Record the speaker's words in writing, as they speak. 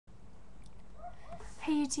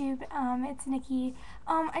Hey YouTube, it's Nikki.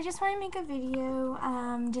 I just want to make a video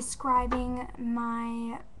describing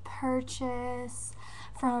my purchase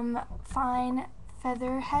from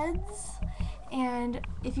FineFeatherHeads. And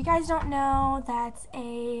if you guys don't know, that's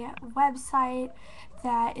a website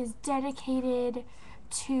that is dedicated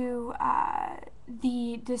to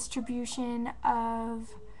the distribution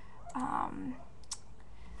of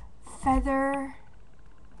feather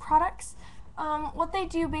products. What they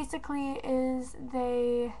do basically is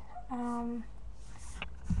they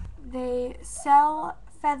sell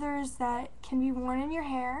feathers that can be worn in your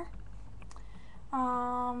hair.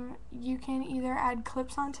 You can either add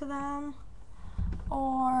clips onto them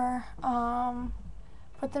or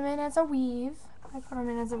put them in as a weave. I put them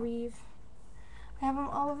in as a weave. I have them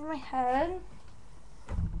all over my head.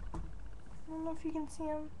 I don't know if you can see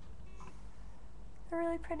them. They're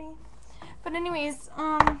really pretty. But anyways,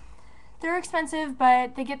 they're expensive,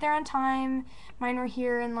 but they get there on time. Mine were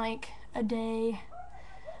here in like a day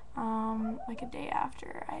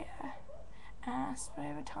after I asked, but I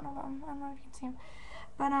have a ton of them. I don't know if you can see them.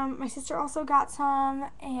 But my sister also got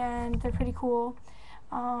some, and they're pretty cool.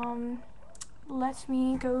 Let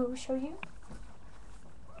me go show you.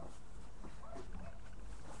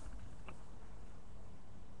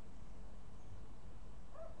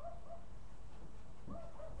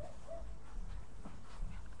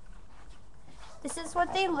 This is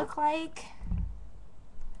what they look like.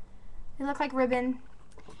 They look like ribbon,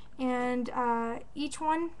 and each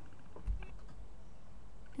one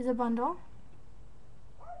is a bundle,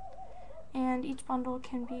 and each bundle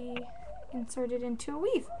can be inserted into a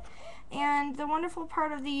weave. And the wonderful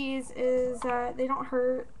part of these is they don't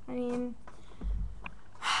hurt. I mean,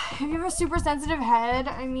 if you have a super sensitive head,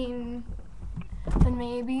 I mean, then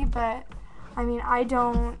maybe, but I mean, I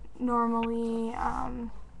don't normally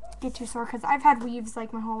get too sore because I've had weaves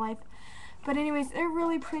like my whole life. But anyways, they're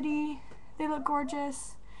really pretty. They look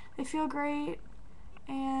gorgeous. They feel great,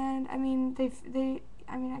 and I mean, I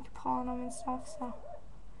could pull on them and stuff, so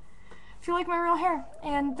I feel like my real hair.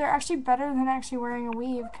 And they're actually better than actually wearing a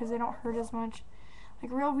weave because they don't hurt as much.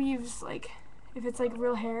 Like real weaves, like if it's like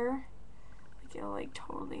real hair, like it'll like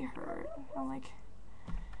totally hurt. It'll like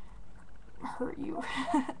hurt you.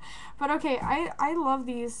 But okay, I love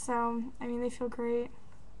these, so I mean, they feel great.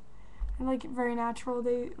 They're like very natural.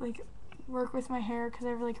 They like work with my hair because I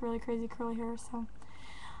have like really crazy curly hair. So,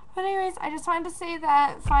 but anyways, I just wanted to say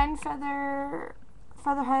that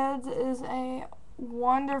FineFeatherHeads is a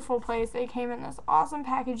wonderful place. They came in this awesome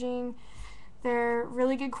packaging. They're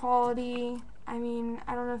really good quality. I mean,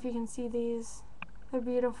 I don't know if you can see these. They're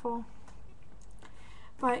beautiful.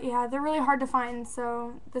 But yeah, they're really hard to find,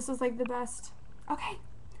 so this was like the best. Okay.